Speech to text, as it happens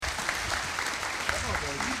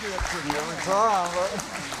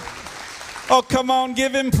Oh, come on,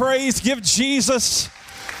 give him praise, give Jesus.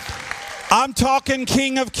 I'm talking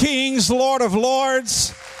King of Kings, Lord of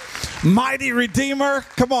Lords, mighty Redeemer.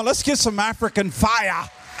 Come on, let's get some African fire.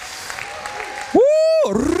 Woo!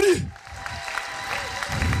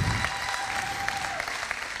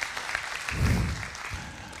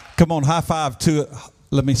 Come on, high five to,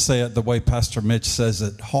 let me say it the way Pastor Mitch says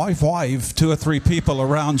it. High five 2 or 3 people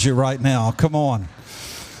around you right now. Come on.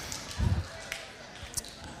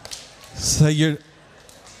 So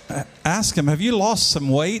ask him, have you lost some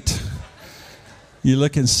weight? You're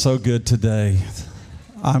looking so good today.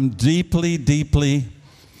 I'm deeply, deeply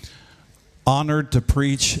honored to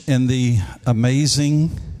preach in the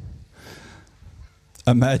amazing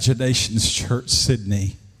Imaginations Church,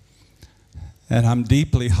 Sydney. And I'm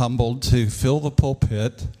deeply humbled to fill the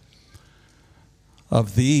pulpit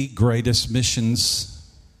of the greatest missions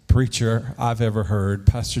preacher I've ever heard,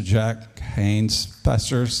 Pastor Jack Haynes.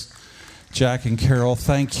 Pastors Jack and Carol,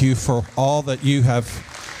 thank you for all that you have.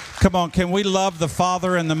 Come on, can we love the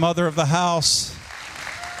father and the mother of the house?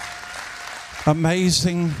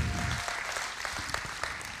 Amazing.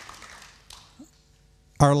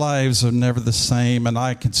 Our lives are never the same, and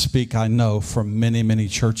I can speak, I know, from many, many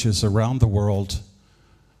churches around the world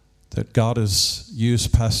that God has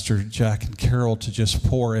used Pastor Jack and Carol to just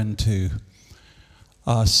pour into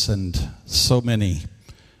us and so many.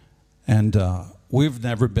 And we've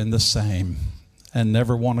never been the same and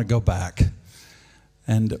never want to go back.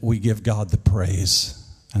 And we give God the praise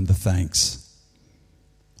and the thanks.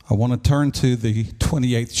 I want to turn to the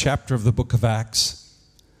 28th chapter of the book of Acts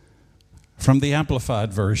from the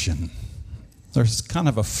Amplified Version. There's kind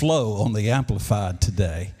of a flow on the Amplified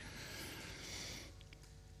today.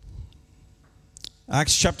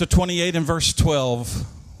 Acts chapter 28 and verse 12.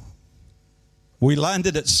 We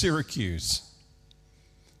landed at Syracuse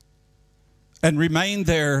and remained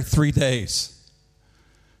there 3 days.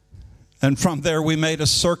 And from there we made a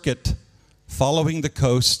circuit following the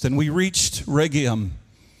coast, and we reached Rhegium.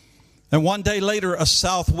 And one day later a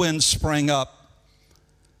south wind sprang up.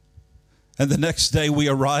 And the next day we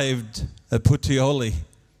arrived at Puteoli.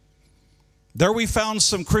 There we found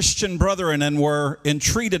some Christian brethren and were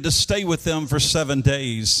entreated to stay with them for 7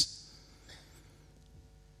 days.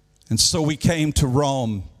 And so we came to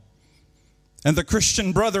Rome. And the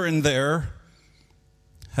Christian brethren there,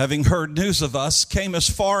 having heard news of us, came as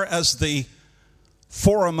far as the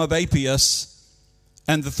Forum of Appius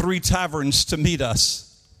and the 3 taverns to meet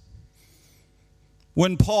us.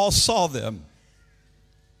 When Paul saw them,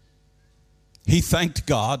 he thanked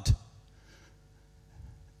God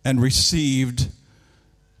and received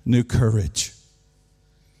new courage.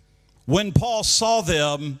 When Paul saw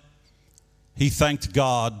them, he thanked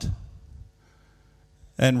God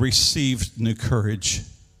and received new courage.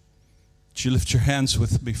 Would you lift your hands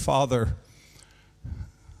with me, Father?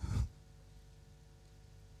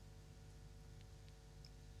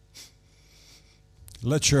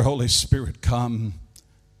 Let your Holy Spirit come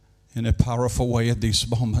in a powerful way at these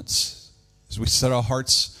moments as we set our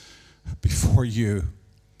hearts before you,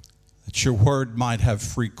 that your word might have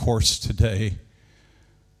free course today.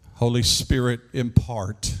 Holy Spirit,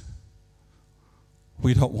 impart.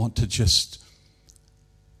 We don't want to just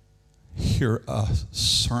hear a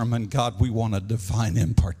sermon. God, we want a divine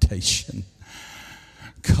impartation.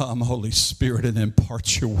 Come, Holy Spirit, and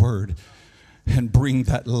impart your word and bring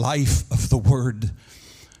that life of the word,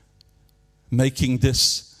 making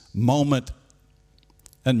this moment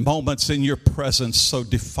and moments in your presence so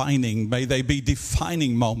defining. May they be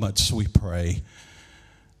defining moments, we pray.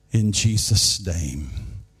 In Jesus' name,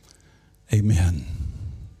 amen.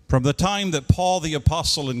 From the time that Paul the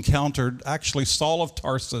apostle actually Saul of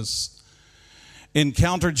Tarsus,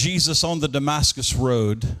 encountered Jesus on the Damascus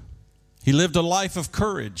road, he lived a life of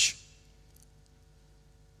courage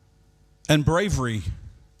and bravery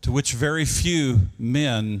to which very few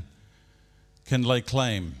men can lay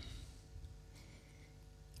claim.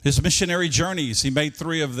 His missionary journeys, he made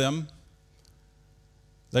 3 of them.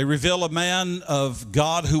 They reveal a man of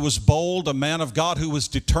God who was bold, a man of God who was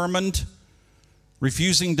determined,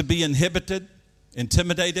 refusing to be intimidated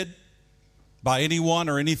by anyone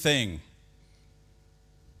or anything.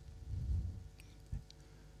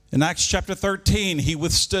 In Acts chapter 13, he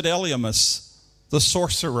withstood Elymas, the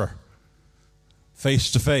sorcerer, face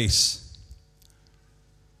to face.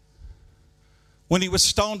 When he was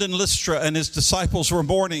stoned in Lystra and his disciples were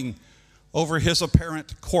mourning over his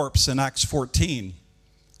apparent corpse in Acts 14,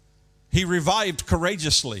 he revived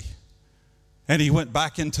courageously and he went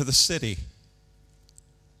back into the city.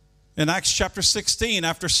 In Acts chapter 16,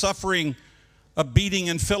 after suffering a beating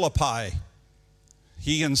in Philippi,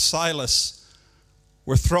 he and Silas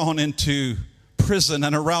were thrown into prison,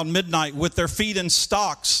 and around midnight, with their feet in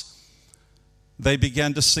stocks, they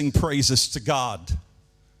began to sing praises to God.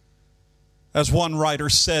 As one writer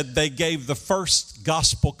said, they gave the first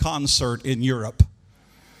gospel concert in Europe.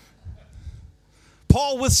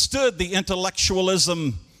 Paul withstood the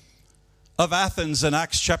intellectualism of Athens in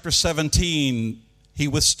Acts chapter 17. He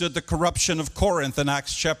withstood the corruption of Corinth in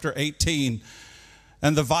Acts chapter 18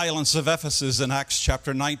 and the violence of Ephesus in Acts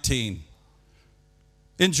chapter 19.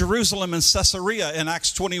 In Jerusalem and Caesarea in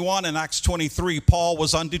Acts 21 and Acts 23, Paul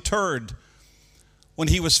was undeterred when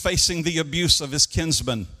he was facing the abuse of his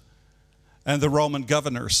kinsmen and the Roman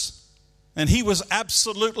governors. And he was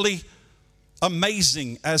absolutely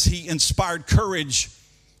amazing as he inspired courage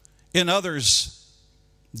in others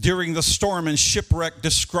during the storm and shipwreck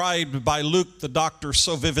described by Luke the doctor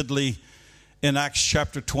so vividly in Acts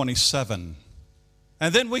chapter 27.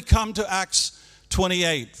 And then we come to Acts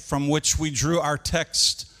 28, from which we drew our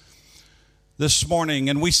text this morning.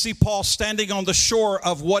 And we see Paul standing on the shore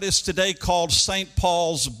of what is today called St.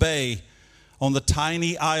 Paul's Bay on the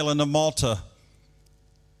tiny island of Malta.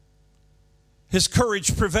 His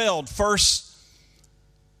courage prevailed first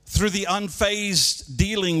through the unfazed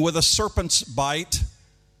dealing with a serpent's bite,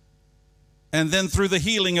 and then through the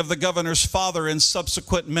healing of the governor's father and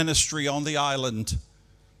subsequent ministry on the island.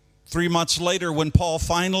 3 months later, when Paul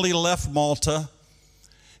finally left Malta,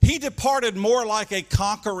 he departed more like a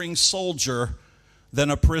conquering soldier than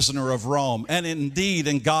a prisoner of Rome. And indeed,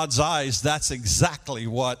 in God's eyes, that's exactly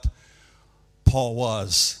what Paul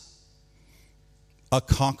was, a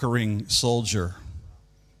conquering soldier.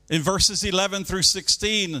 In verses 11 through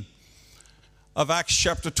 16 of Acts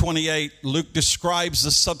chapter 28, Luke describes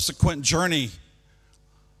the subsequent journey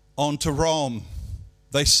on to Rome.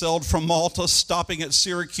 They sailed from Malta, stopping at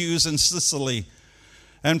Syracuse in Sicily,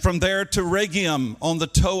 and from there to Rhegium on the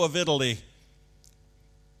toe of Italy.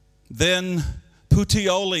 Then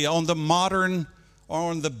Puteoli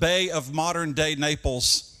on the bay of modern-day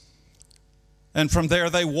Naples. And from there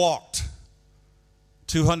they walked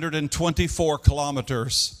 224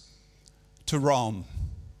 kilometers to Rome.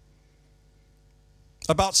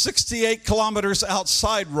 About 68 kilometers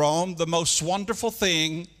outside Rome, the most wonderful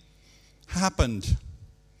thing happened.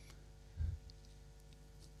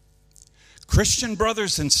 Christian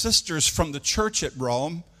brothers and sisters from the church at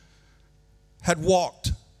Rome had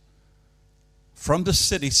walked from the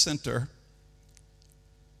city center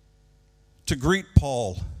to greet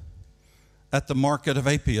Paul at the market of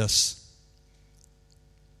Appius.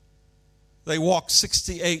 They walked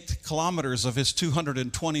 68 kilometers of his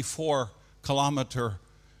 224-kilometer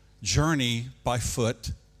journey by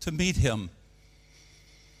foot to meet him.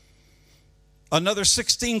 Another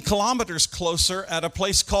 16 kilometers closer, at a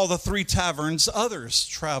place called the Three Taverns, others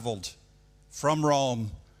traveled from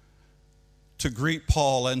Rome to greet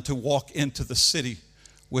Paul and to walk into the city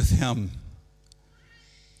with him.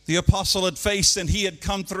 The apostle had faced, and he had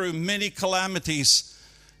come through many calamities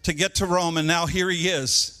to get to Rome, and now here he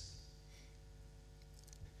is.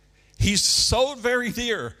 He's so very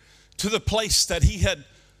near to the place that he had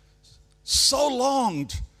so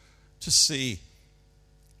longed to see.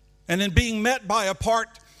 And in being met by a part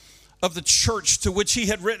of the church to which he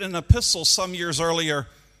had written an epistle some years earlier,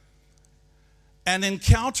 and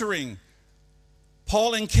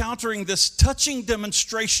Paul encountering this touching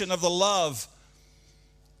demonstration of the love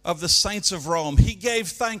of the saints of Rome, he gave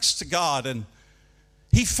thanks to God, and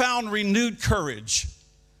he found renewed courage.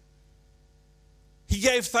 He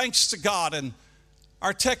gave thanks to God, and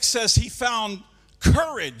our text says he found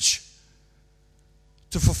courage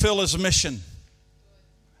to fulfill his mission.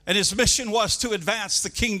 And his mission was to advance the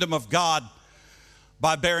kingdom of God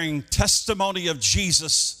by bearing testimony of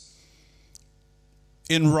Jesus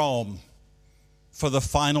in Rome for the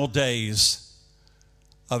final days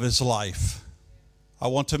of his life. I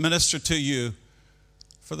want to minister to you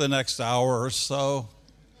for the next hour or so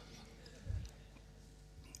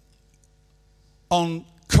on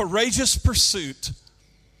courageous pursuit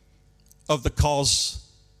of the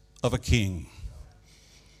cause of a king.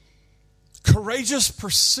 Courageous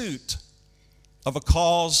pursuit of a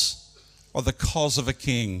cause, or the cause of a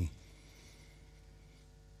king.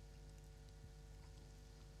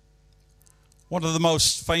 One of the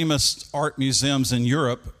most famous art museums in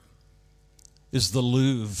Europe is the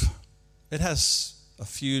Louvre. It has a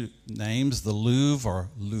few names, the Louvre or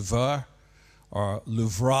Louvre or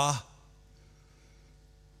Louvre,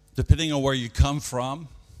 depending on where you come from.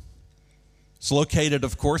 It's located,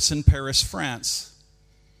 of course, in Paris, France.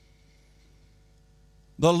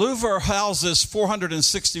 The Louvre houses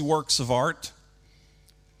 460 works of art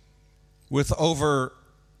with over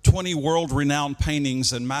 20 world-renowned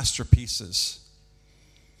paintings and masterpieces.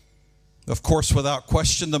 Of course, without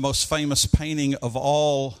question, the most famous painting of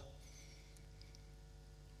all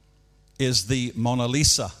is the Mona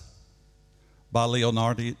Lisa by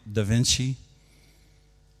Leonardo da Vinci.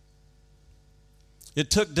 It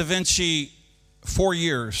took Da Vinci 4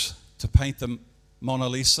 years to paint the Mona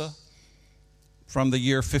Lisa, from the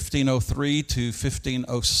year 1503 to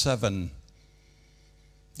 1507.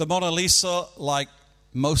 The Mona Lisa, like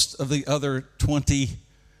most of the other 20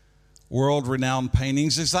 world-renowned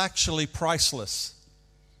paintings, is actually priceless.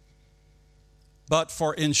 But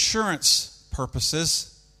for insurance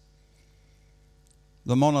purposes,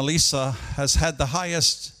 the Mona Lisa has had the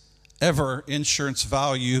highest ever insurance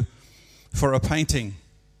value for a painting.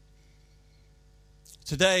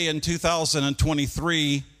 Today, in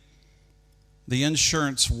 2023, the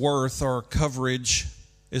insurance worth or coverage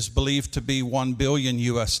is believed to be $1 billion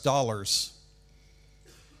US.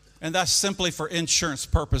 And that's simply for insurance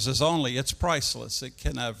purposes only. It's priceless.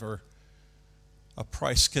 A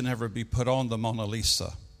price can never be put on the Mona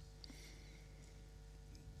Lisa.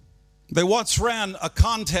 They once ran a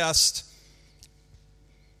contest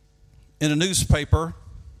in a newspaper,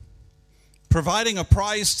 providing a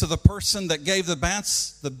prize to the person that gave the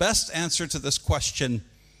best answer to this question.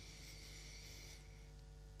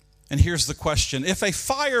 And here's the question. If a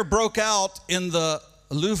fire broke out in the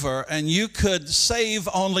Louvre and you could save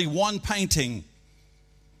only one painting,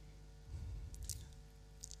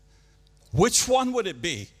 which one would it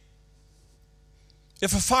be?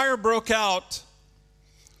 If a fire broke out,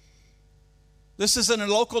 this is in a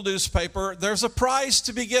local newspaper, there's a prize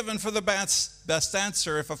to be given for the best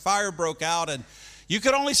answer. If a fire broke out and you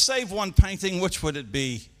could only save one painting, which would it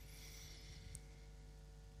be?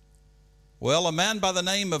 Well, a man by the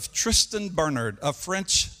name of Tristan Bernard, a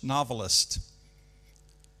French novelist,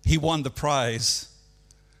 he won the prize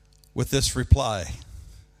with this reply.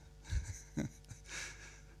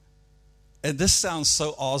 And this sounds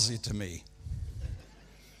so Aussie to me.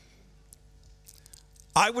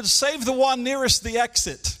 I would save the one nearest the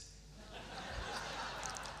exit.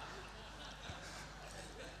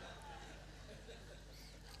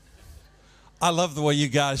 I love the way you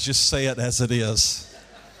guys just say it as it is.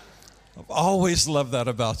 I've always loved that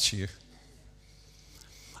about you.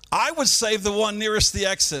 I would save the one nearest the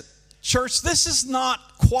exit. Church, this is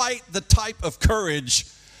not quite the type of courage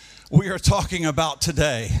we are talking about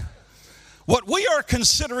today. What we are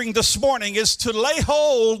considering this morning is to lay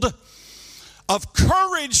hold of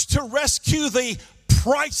courage to rescue the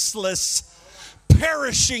priceless,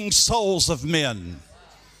 perishing souls of men.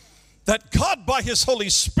 That God, by His Holy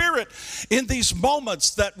Spirit, in these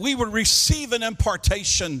moments, that we would receive an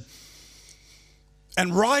impartation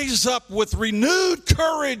and rise up with renewed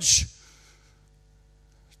courage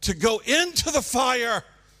to go into the fire.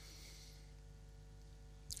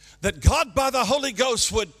 That God, by the Holy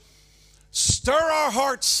Ghost, would stir our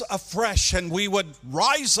hearts afresh and we would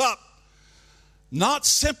rise up, not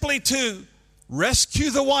simply to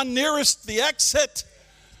rescue the one nearest the exit,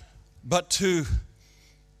 but to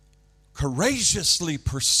courageously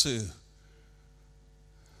pursue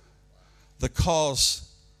the cause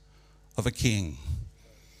of a king.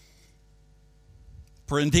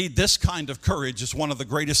 For indeed, this kind of courage is one of the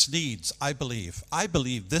greatest needs, I believe. I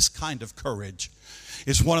believe this kind of courage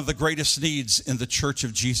is one of the greatest needs in the Church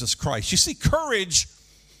of Jesus Christ. You see, courage,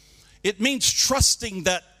 it means trusting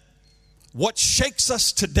that what shakes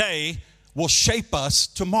us today will shape us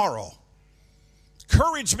tomorrow.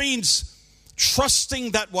 Courage means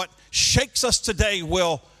trusting that what shakes us today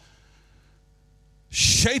will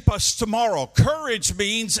shape us tomorrow. Courage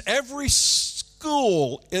means every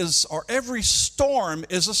every storm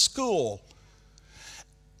is a school.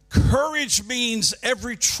 Courage means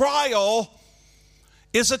every trial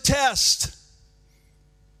is a test.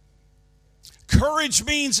 Courage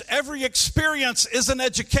means every experience is an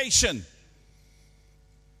education.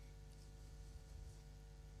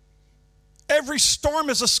 Every storm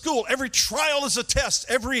is a school. Every trial is a test.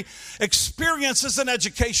 Every experience is an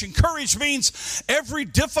education. Courage means every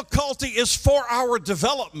difficulty is for our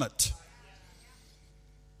development.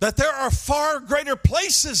 That there are far greater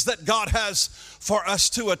places that God has for us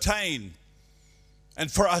to attain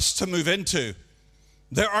and for us to move into.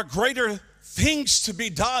 There are greater things to be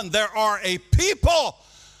done. There are a people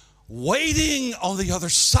waiting on the other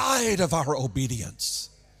side of our obedience.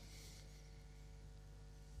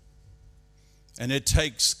 And it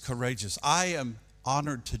takes courageous. I am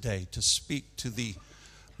honored today to speak to the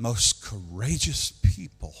most courageous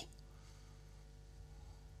people.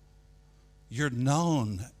 You're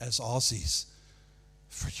known as Aussies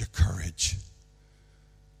for your courage.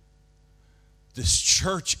 This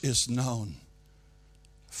church is known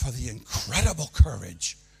for the incredible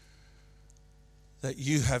courage that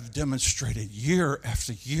you have demonstrated year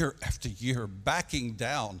after year after year, backing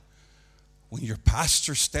down when your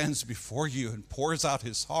pastor stands before you and pours out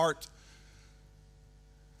his heart.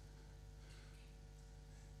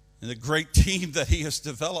 And the great team that he has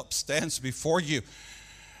developed stands before you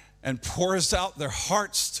and pours out their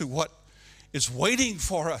hearts to what is waiting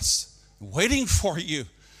for us, waiting for you.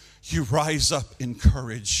 You rise up in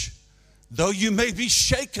courage. Though you may be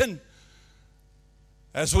shaken,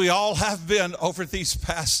 as we all have been over these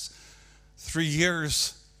past 3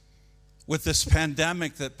 years with this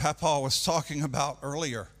pandemic that Papa was talking about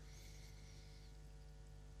earlier.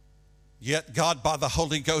 Yet God, by the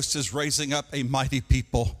Holy Ghost, is raising up a mighty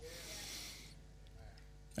people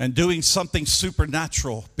and doing something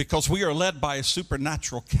supernatural, because we are led by a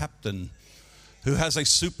supernatural captain who has a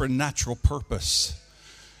supernatural purpose.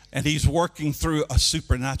 And he's working through a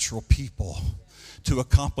supernatural people to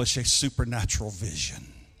accomplish a supernatural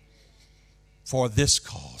vision for this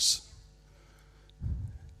cause.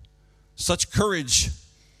 Such courage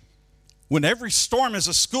when every storm is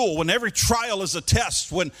a school, when every trial is a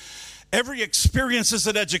test, when every experience is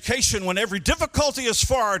an education, when every difficulty is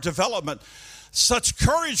for our development. Such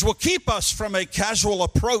courage will keep us from a casual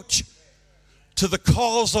approach to the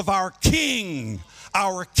cause of our King.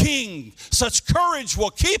 Our King. Such courage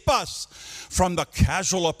will keep us from the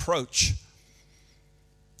casual approach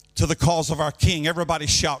to the cause of our King. Everybody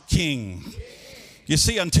shout King. You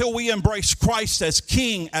see, until we embrace Christ as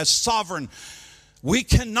King, as sovereign, we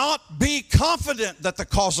cannot be confident that the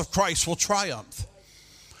cause of Christ will triumph.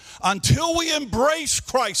 Until we embrace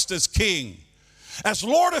Christ as King, as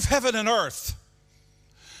Lord of heaven and earth,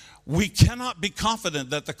 we cannot be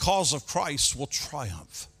confident that the cause of Christ will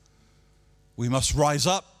triumph. We must rise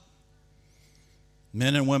up,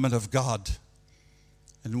 men and women of God,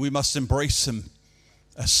 and we must embrace Him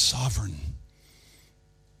as sovereign.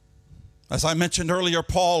 As I mentioned earlier,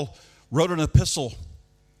 Paul wrote an epistle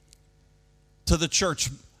to the church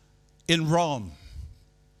in Rome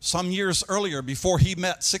some years earlier, before he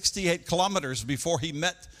met 68 kilometers, before he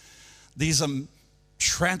met these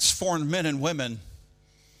transformed men and women.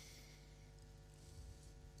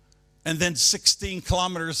 And then 16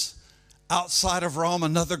 kilometers outside of Rome,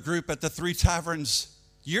 another group at the Three Taverns.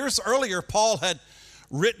 Years earlier, Paul had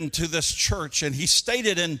written to this church, and he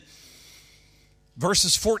stated in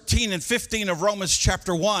verses 14 and 15 of Romans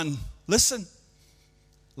chapter 1, listen,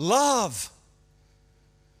 love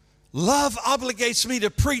obligates me to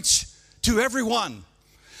preach to everyone,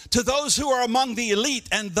 to those who are among the elite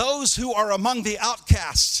and those who are among the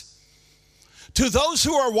outcasts, to those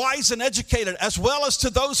who are wise and educated, as well as to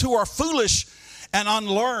those who are foolish and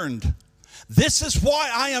unlearned. This is why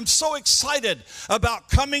I am so excited about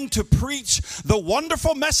coming to preach the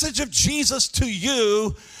wonderful message of Jesus to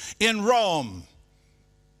you in Rome.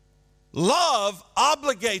 Love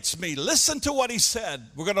obligates me. Listen to what he said.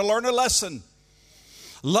 We're going to learn a lesson.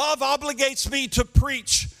 Love obligates me to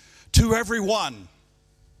preach to everyone.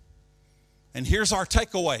 And here's our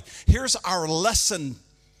takeaway. Here's our lesson.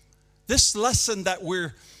 This lesson that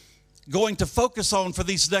we're going to focus on for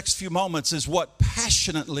these next few moments is what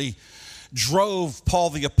passionately drove Paul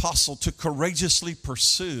the Apostle to courageously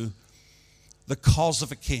pursue the cause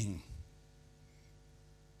of a king.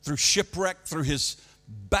 Through shipwreck, through his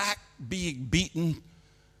back being beaten,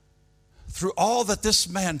 through all that this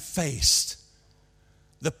man faced,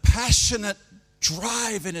 the passionate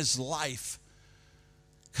drive in his life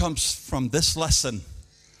comes from this lesson.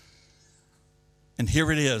 And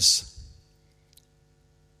here it is.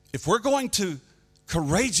 If we're going to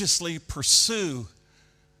courageously pursue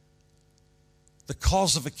the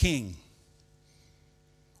cause of a king,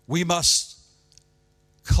 we must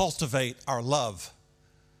cultivate our love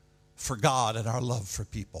for God and our love for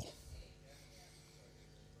people.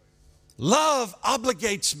 Love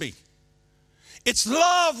obligates me. It's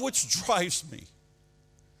love which drives me.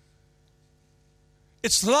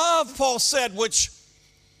 It's love, Paul said, which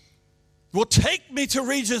will take me to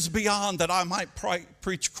regions beyond, that I might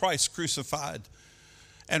preach Christ crucified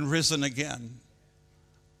and risen again.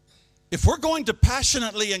 If we're going to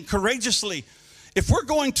passionately and courageously, if we're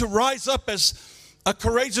going to rise up as a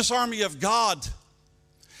courageous army of God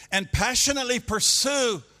and passionately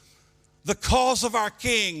pursue the cause of our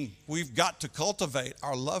King, we've got to cultivate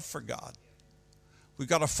our love for God. We've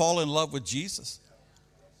got to fall in love with Jesus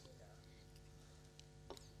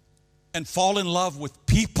and fall in love with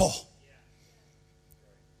people.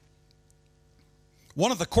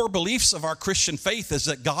 One of the core beliefs of our Christian faith is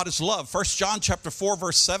that God is love. 1 John chapter 4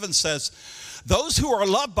 verse 7 says, those who are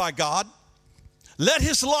loved by God Let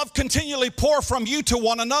his love continually pour from you to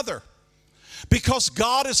one another, because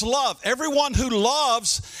God is love. Everyone who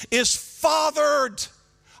loves is fathered.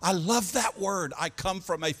 I love that word. I come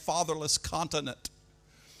from a fatherless continent.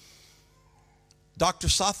 Dr.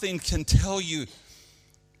 Sathin can tell you,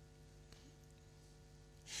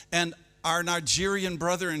 and our Nigerian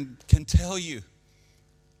brethren can tell you,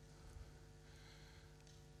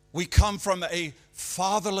 we come from a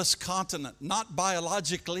fatherless continent, not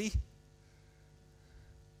biologically,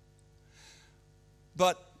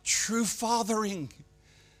 but true fathering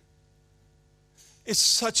is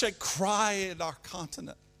such a cry in our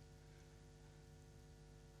continent.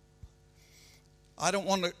 I don't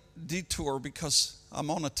want to detour because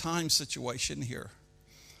I'm on a time situation here.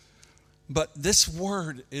 But this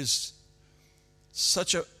word is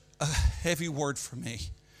such a heavy word for me.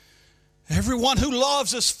 Everyone who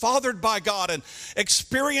loves is fathered by God and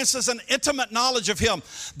experiences an intimate knowledge of him.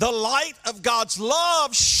 The light of God's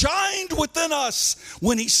love shined within us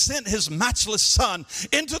when he sent his matchless Son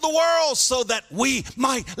into the world so that we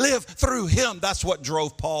might live through him. That's what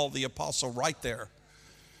drove Paul the apostle right there.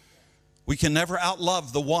 We can never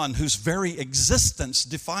outlove the one whose very existence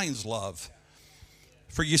defines love.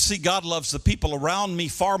 For you see, God loves the people around me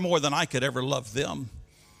far more than I could ever love them.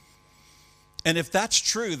 And if that's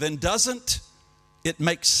true, then doesn't it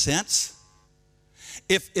make sense?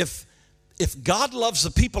 If God loves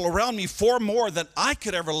the people around me far more than I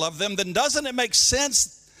could ever love them, then doesn't it make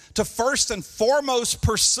sense to first and foremost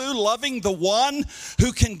pursue loving the one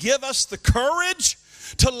who can give us the courage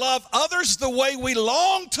to love others the way we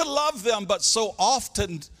long to love them, but so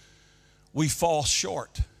often we fall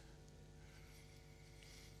short.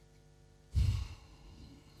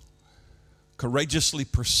 Courageously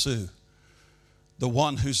pursue the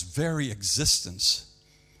one whose very existence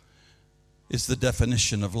is the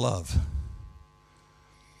definition of love.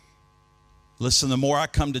 Listen, the more I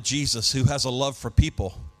come to Jesus, who has a love for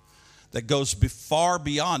people that goes far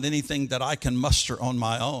beyond anything that I can muster on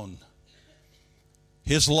my own,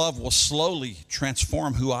 his love will slowly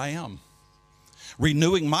transform who I am,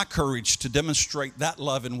 renewing my courage to demonstrate that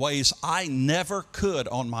love in ways I never could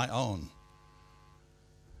on my own.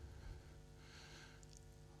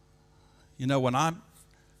 You know, when I'm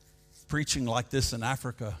preaching like this in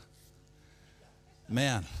Africa,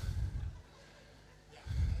 man,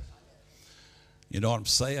 you know what I'm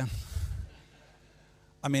saying?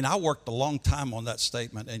 I mean, I worked a long time on that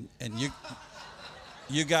statement, and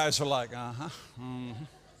you guys are like, uh-huh. Mm-hmm.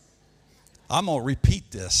 I'm going to repeat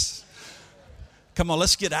this. Come on,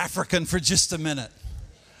 let's get African for just a minute.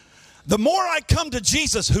 The more I come to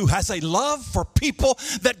Jesus, who has a love for people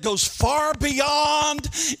that goes far beyond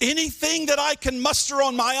anything that I can muster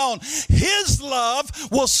on my own, his love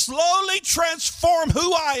will slowly transform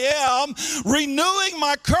who I am, renewing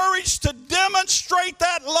my courage to demonstrate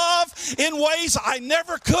that love in ways I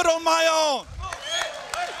never could on my own.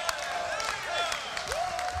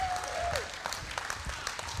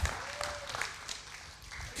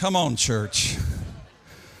 Come on, church.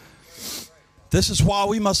 This is why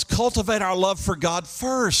we must cultivate our love for God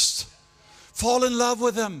first. Fall in love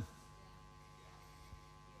with him.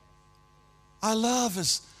 I love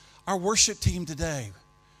as our worship team today,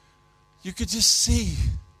 you could just see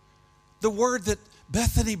the word that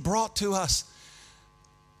Bethany brought to us.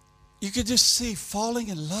 You could just see falling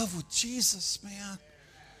in love with Jesus, man.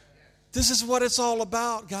 This is what it's all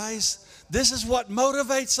about, guys. This is what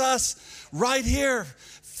motivates us right here.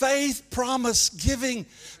 Faith promise giving.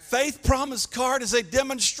 Faith promise card is a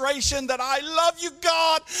demonstration that I love you,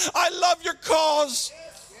 God. I love your cause.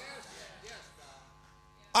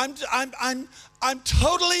 I'm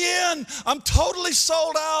totally in. I'm totally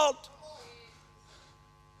sold out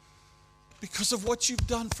because of what you've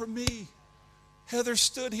done for me. Heather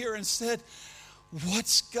stood here and said,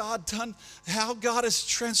 what's God done? How God has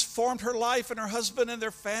transformed her life and her husband and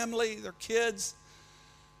their family, their kids.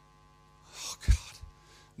 Oh, God,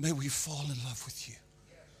 may we fall in love with you.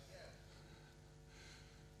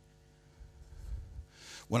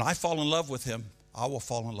 When I fall in love with him, I will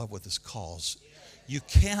fall in love with his cause. You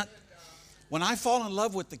can't, when I fall in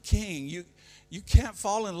love with the king, you can't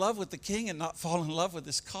fall in love with the king and not fall in love with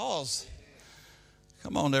his cause.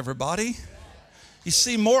 Come on, everybody. You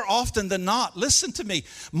see, more often than not, listen to me,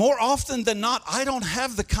 more often than not, I don't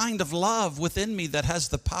have the kind of love within me that has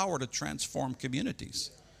the power to transform communities.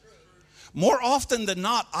 More often than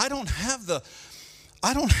not, I don't have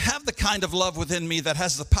the kind of love within me that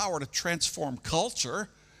has the power to transform culture.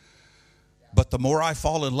 But the more I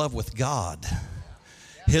fall in love with God,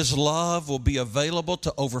 his love will be available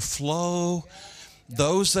to overflow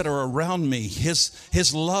those that are around me.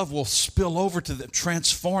 His love will spill over to them,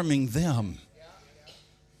 transforming them.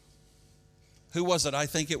 Who was it? I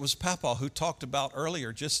think it was Papa who talked about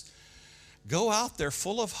earlier. Just go out there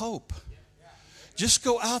full of hope. Just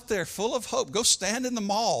go out there full of hope. Go stand in the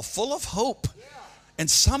mall full of hope. And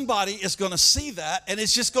somebody is going to see that, and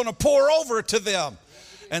it's just going to pour over to them.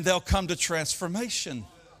 And they'll come to transformation.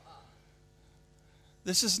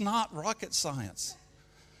 This is not rocket science.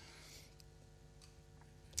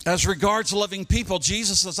 As regards loving people,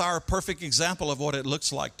 Jesus is our perfect example of what it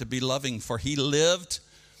looks like to be loving. For he lived,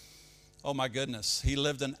 oh my goodness, he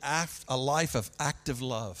lived a life of active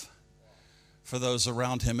love for those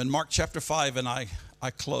around him. In Mark chapter 5, and I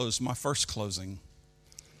close, my first closing.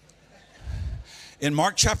 In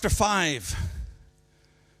Mark chapter 5,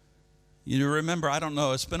 you remember, I don't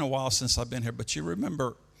know, it's been a while since I've been here, but you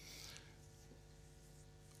remember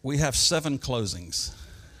we have 7 closings.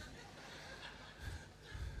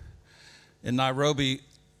 In Nairobi,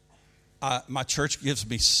 my church gives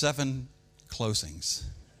me 7 closings.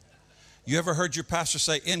 You ever heard your pastor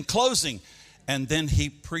say, in closing, and then he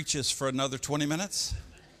preaches for another 20 minutes?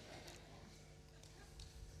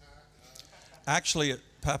 Actually,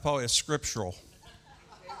 Papa, is scriptural.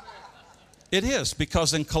 It is,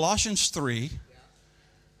 because in Colossians 3,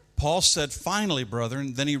 Paul said, finally,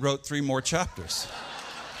 brethren, then he wrote 3 more chapters.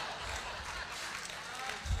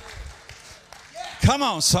 Come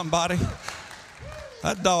on, somebody.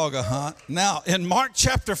 That dog a hunt. Now, in Mark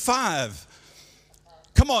chapter 5,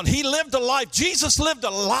 come on, he lived a life. Jesus lived a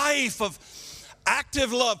life of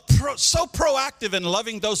active love, so proactive in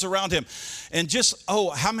loving those around him. And just,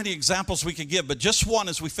 how many examples we could give, but just one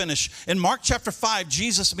as we finish. In Mark chapter 5,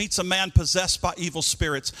 Jesus meets a man possessed by evil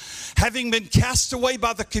spirits, having been cast away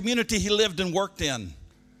by the community he lived and worked in.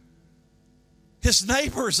 His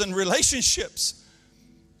neighbors and relationships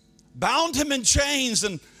bound him in chains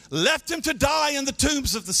and left him to die in the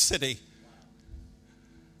tombs of the city.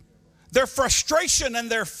 Their frustration and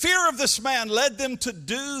their fear of this man led them to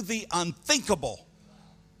do the unthinkable.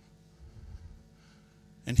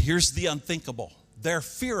 And here's the unthinkable. Their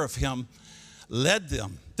fear of him led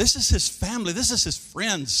them. This is his family. This is his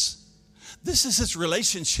friends. This is his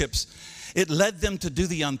relationships. It led them to do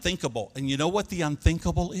the unthinkable. And you know what the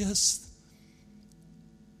unthinkable is?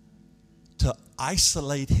 To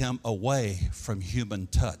isolate him away from human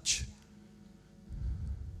touch.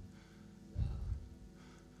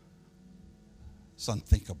 It's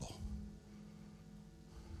unthinkable.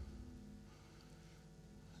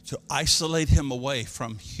 To isolate him away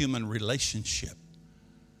from human relationship.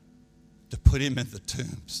 To put him in the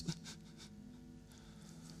tombs.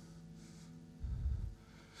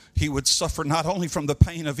 He would suffer not only from the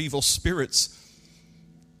pain of evil spirits,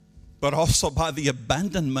 but also by the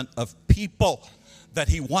abandonment of people that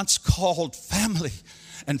he once called family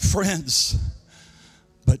and friends.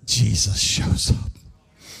 But Jesus shows up.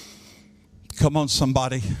 Come on,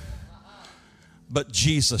 somebody. But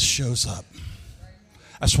Jesus shows up.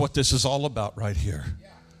 That's what this is all about right here.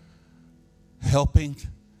 Helping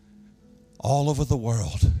all over the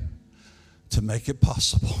world to make it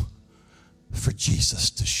possible for Jesus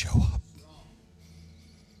to show up.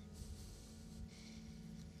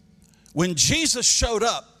 When Jesus showed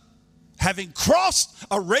up, having crossed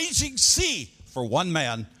a raging sea for one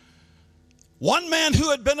man who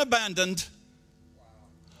had been abandoned,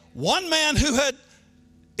 one man who had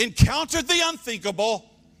encountered the unthinkable,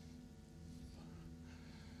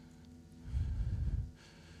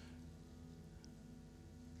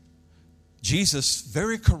 Jesus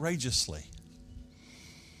very courageously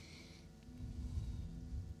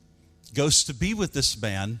goes to be with this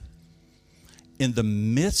man in the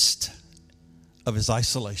midst of his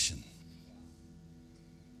isolation.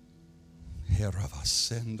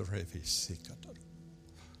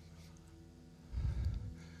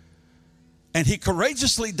 And he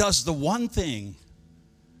courageously does the one thing.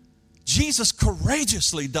 Jesus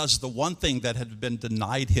courageously does the one thing that had been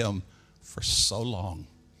denied him for so long.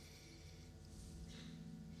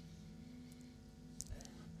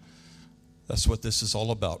 That's what this is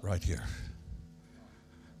all about right here.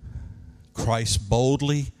 Christ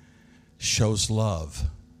boldly shows love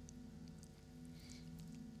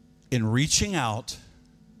in reaching out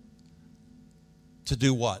to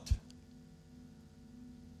do what?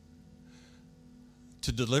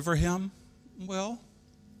 To deliver him? Well,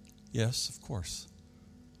 yes, of course.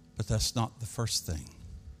 But that's not the first thing.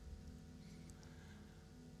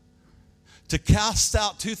 To cast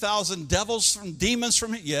out 2,000 demons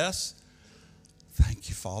from it? Yes. Thank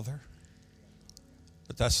you, Father.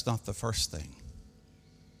 But that's not the first thing.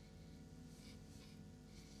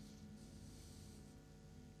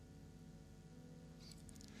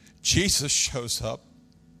 Jesus shows up.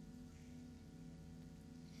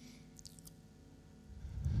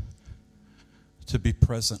 to be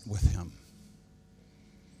present with him,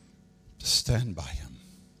 to stand by him,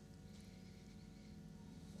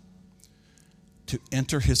 to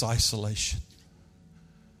enter his isolation,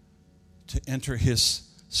 to enter his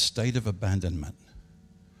state of abandonment,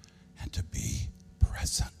 and to be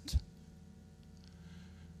present.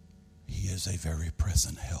 He is a very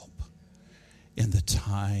present help in the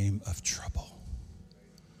time of trouble.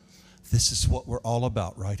 This is what we're all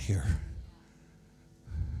about right here.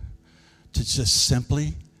 To just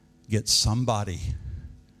simply get somebody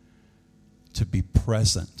to be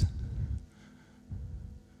present,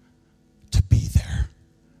 to be there.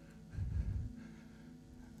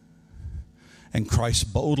 And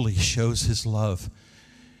Christ boldly shows his love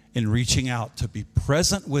in reaching out to be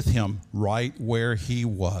present with him right where he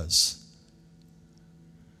was.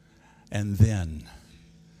 And then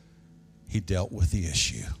he dealt with the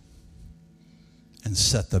issue and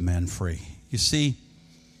set the man free. You see,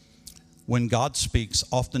 when God speaks,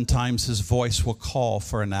 oftentimes his voice will call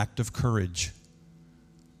for an act of courage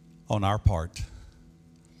on our part.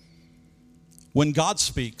 When God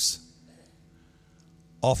speaks,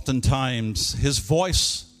 oftentimes his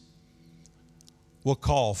voice will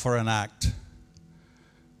call for an act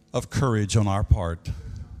of courage on our part.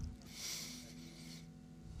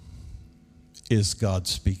 Is God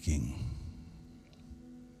speaking?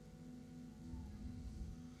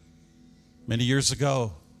 Many years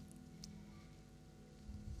ago,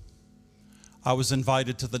 I was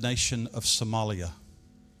invited to the nation of Somalia.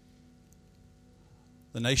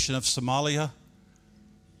 The nation of Somalia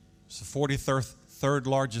is the 43rd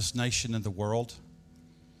largest nation in the world.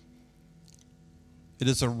 It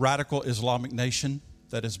is a radical Islamic nation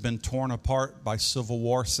that has been torn apart by civil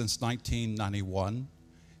war since 1991.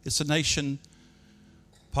 It's a nation,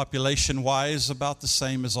 population-wise, about the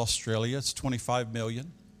same as Australia. It's 25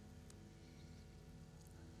 million.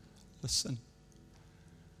 Listen.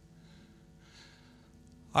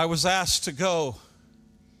 I was asked to go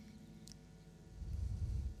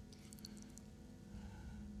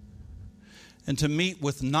and to meet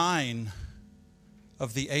with 9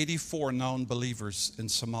 of the 84 known believers in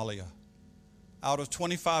Somalia. Out of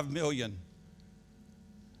 25 million,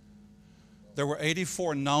 there were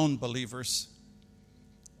 84 known believers.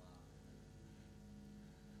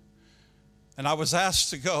 And I was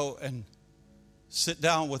asked to go and sit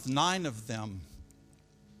down with 9 of them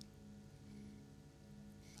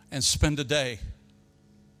and spend a day.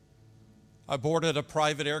 I boarded a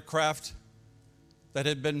private aircraft that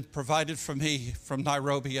had been provided for me from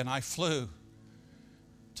Nairobi, and I flew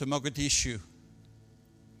to Mogadishu.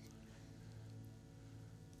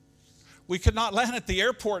 We could not land at the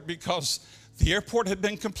airport because the airport had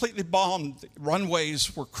been completely bombed. The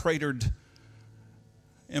runways were cratered,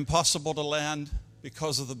 impossible to land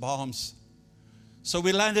because of the bombs. So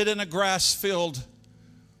we landed in a grass field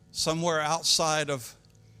somewhere outside of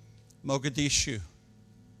Mogadishu.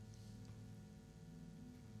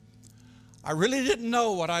 I really didn't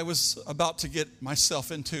know what I was about to get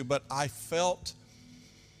myself into, but I felt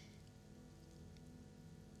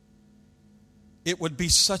it would be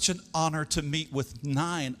such an honor to meet with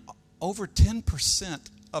 9, over 10%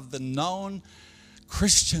 of the known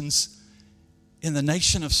Christians in the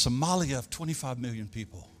nation of Somalia of 25 million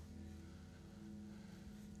people.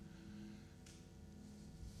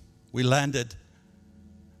 We landed.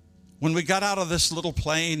 When we got out of this little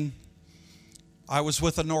plane, I was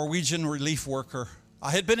with a Norwegian relief worker. I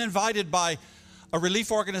had been invited by a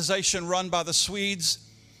relief organization run by the Swedes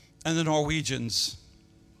and the Norwegians.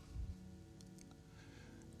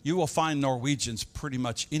 You will find Norwegians pretty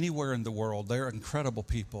much anywhere in the world. They're incredible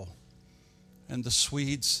people. And the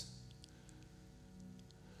Swedes.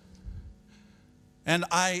 And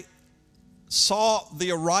I saw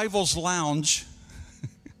the arrivals lounge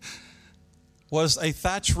was a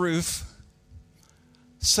thatch roof,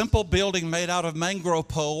 simple building made out of mangrove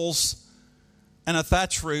poles and a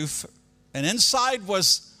thatch roof. And inside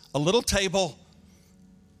was a little table.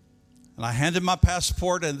 And I handed my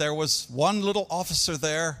passport, and there was one little officer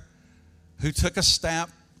there who took a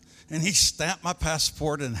stamp, and he stamped my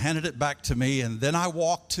passport and handed it back to me. And then I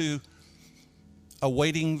walked to a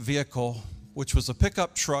waiting vehicle, which was a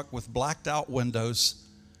pickup truck with blacked out windows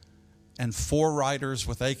and 4 riders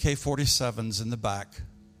with AK-47s in the back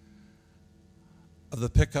of the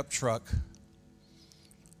pickup truck.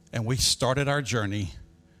 And we started our journey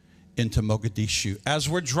into Mogadishu. As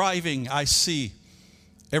we're driving, I see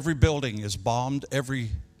every building is bombed.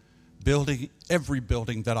 Every building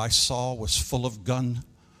that I saw was full of gun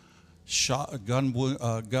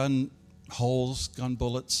holes, gun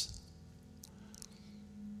bullets.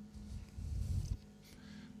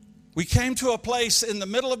 We came to a place in the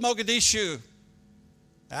middle of Mogadishu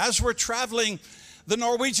As we're traveling, the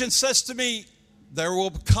Norwegian says to me, there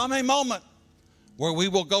will come a moment where we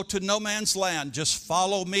will go to no man's land. Just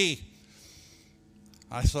follow me.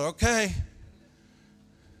 I said, okay.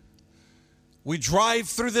 We drive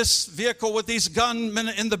through this vehicle with these gunmen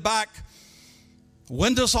in the back,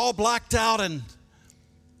 windows all blacked out, and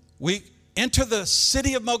we enter the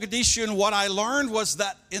city of Mogadishu. And what I learned was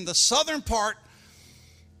that in the southern part,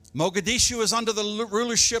 Mogadishu is under the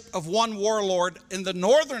rulership of one warlord. In the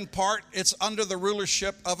northern part, it's under the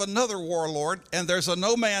rulership of another warlord, and there's a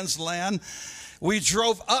no man's land. We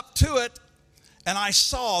drove up to it, and I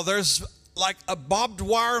saw there's like a barbed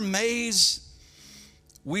wire maze.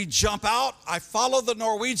 We jump out. I follow the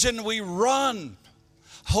Norwegian. We run,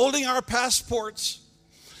 holding our passports,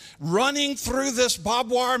 running through this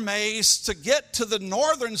barbed wire maze to get to the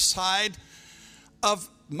northern side of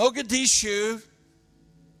Mogadishu.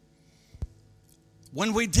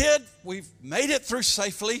 When we did, we made it through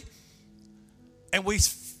safely, and we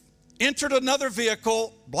entered another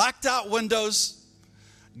vehicle, blacked out windows,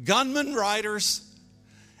 gunman riders,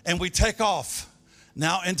 and we take off.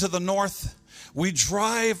 Now into the north, we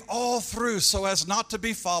drive all through so as not to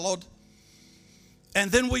be followed. And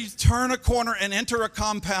then we turn a corner and enter a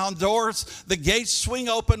compound. Doors, the gates swing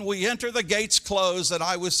open. We enter, the gates close, and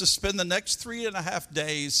I was to spend the next 3.5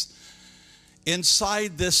 days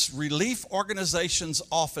inside this relief organization's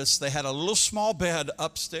office. They had a little small bed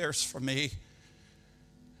upstairs for me.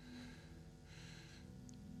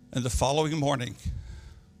 And the following morning,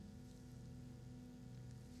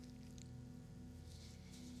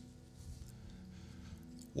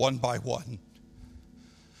 one by one,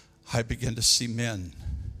 I began to see men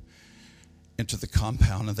enter the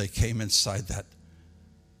compound, and they came inside that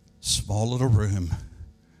small little room.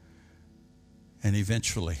 And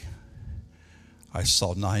eventually, I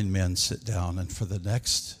saw 9 men sit down, and for the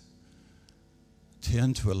next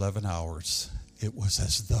 10 to 11 hours, it was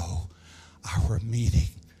as though I were meeting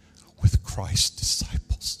with Christ's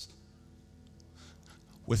disciples,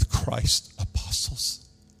 with Christ's apostles.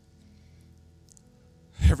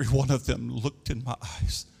 Every one of them looked in my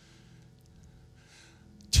eyes.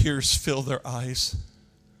 Tears filled their eyes.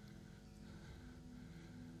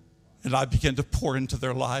 And I began to pour into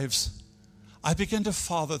their lives. I began to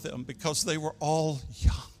father them because they were all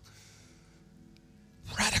young,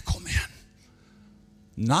 radical men.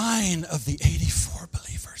 9 of the 84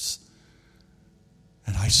 believers.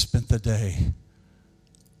 And I spent the day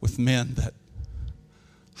with men that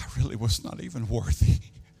I really was not even worthy.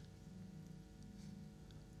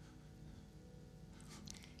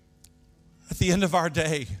 At the end of our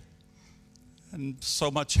day, and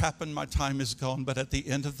so much happened, my time is gone, but at the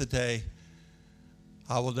end of the day,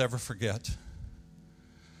 I will never forget,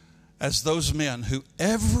 as those men who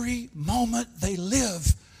every moment they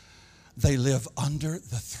live under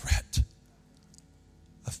the threat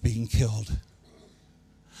of being killed.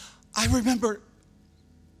 I remember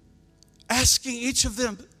asking each of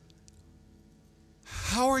them,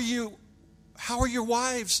 how are you? How are your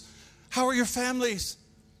wives? How are your families?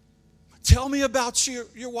 Tell me about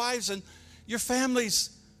your wives and your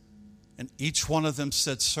families. And each one of them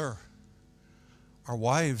said, sir, our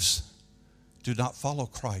wives do not follow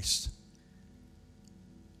Christ.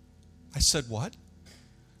 I said, what?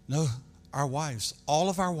 No, our wives, all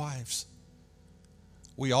of our wives.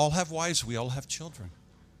 We all have wives, we all have children.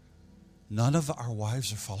 None of our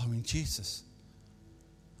wives are following Jesus.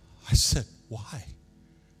 I said, why?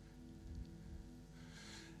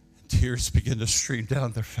 And tears began to stream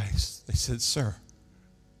down their face. They said, sir,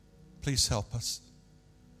 please help us.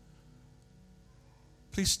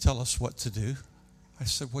 Please tell us what to do. I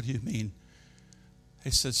said, what do you mean?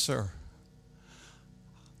 They said, sir,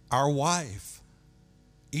 our wife,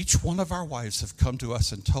 each one of our wives have come to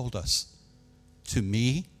us and told us, to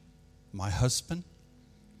me, my husband,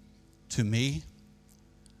 to me,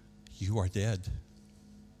 you are dead.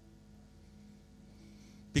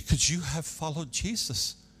 Because you have followed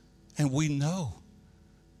Jesus. And we know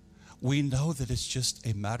that it's just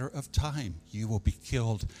a matter of time. You will be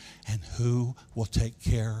killed. And who will take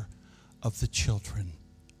care of the children?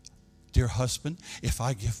 Dear husband, if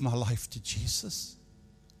I give my life to Jesus,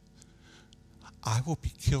 I will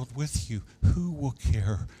be killed with you. Who will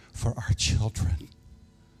care for our children?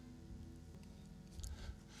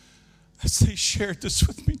 As they shared this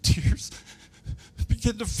with me, tears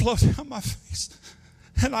began to flow down my face.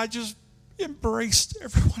 And I just embraced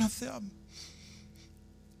every one of them.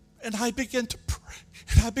 And I began to pray.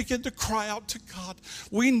 And I began to cry out to God.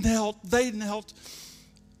 We knelt, they knelt.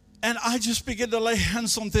 And I just began to lay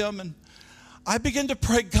hands on them. And I began to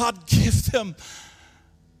pray, God, give them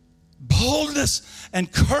boldness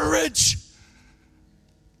and courage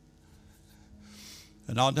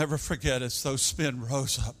And I'll never forget, as those men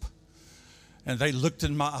rose up and they looked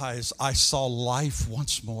in my eyes, I saw life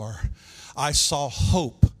once more. I saw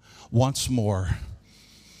hope once more.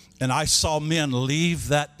 And I saw men leave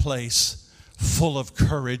that place full of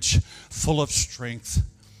courage, full of strength.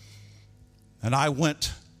 And I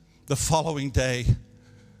went the following day,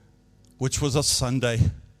 which was a Sunday,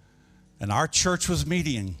 and our church was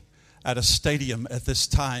meeting at a stadium at this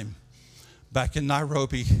time back in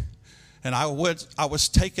Nairobi. And I was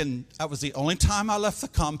the only time I left the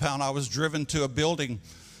compound. I was driven to a building,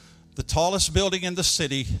 the tallest building in the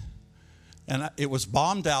city, and it was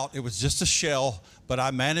bombed out. It was just a shell, but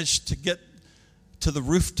I managed to get to the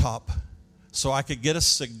rooftop so I could get a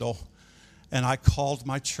signal, and I called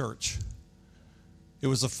my church. It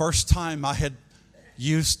was the first time I had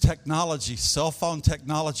used technology, cell phone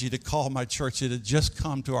technology, to call my church. It had just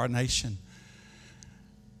come to our nation.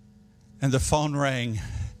 And the phone rang.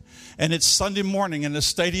 And it's Sunday morning, and the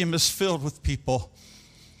stadium is filled with people.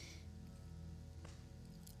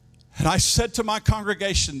 And I said to my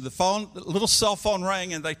congregation, the little cell phone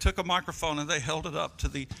rang, and they took a microphone and they held it up to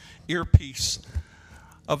the earpiece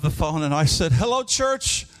of the phone. And I said, "Hello,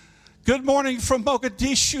 church. Good morning from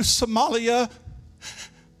Mogadishu, Somalia.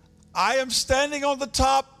 I am standing on the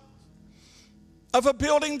top of a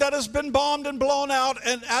building that has been bombed and blown out.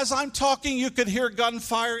 And as I'm talking, you could hear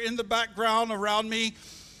gunfire in the background around me.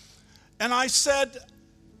 And I said,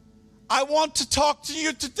 I want to talk to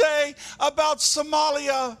you today about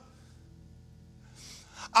Somalia.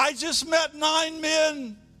 I just met 9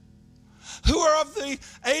 men who are of the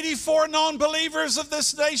 84 non-believers of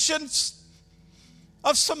this nation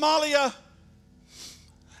of Somalia.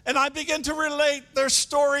 And I begin to relate their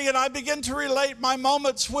story, and I begin to relate my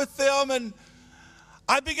moments with them, and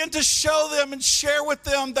I begin to show them and share with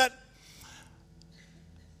them that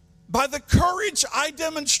by the courage I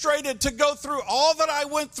demonstrated to go through all that I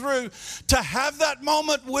went through, to have that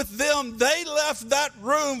moment with them, they left that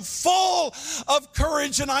room full of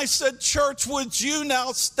courage. And I said, "Church, would you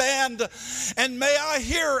now stand? And may I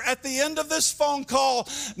hear at the end of this phone call,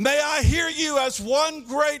 may I hear you as one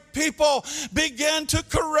great people begin to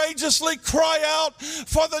courageously cry out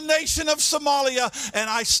for the nation of Somalia." And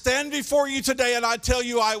I stand before you today and I tell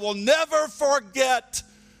you, I will never forget,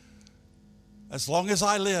 as long as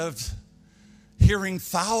I lived, hearing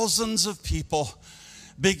thousands of people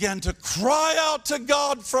begin to cry out to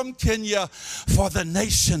God from Kenya for the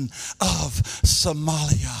nation of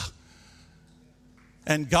Somalia.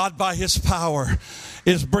 And God, by His power,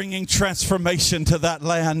 is bringing transformation to that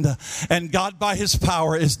land. And God, by His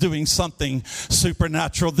power, is doing something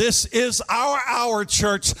supernatural. This is our hour,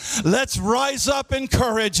 church. Let's rise up in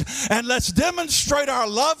courage and let's demonstrate our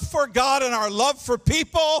love for God and our love for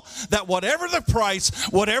people, that whatever the price,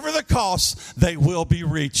 whatever the cost, they will be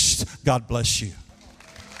reached. God bless you.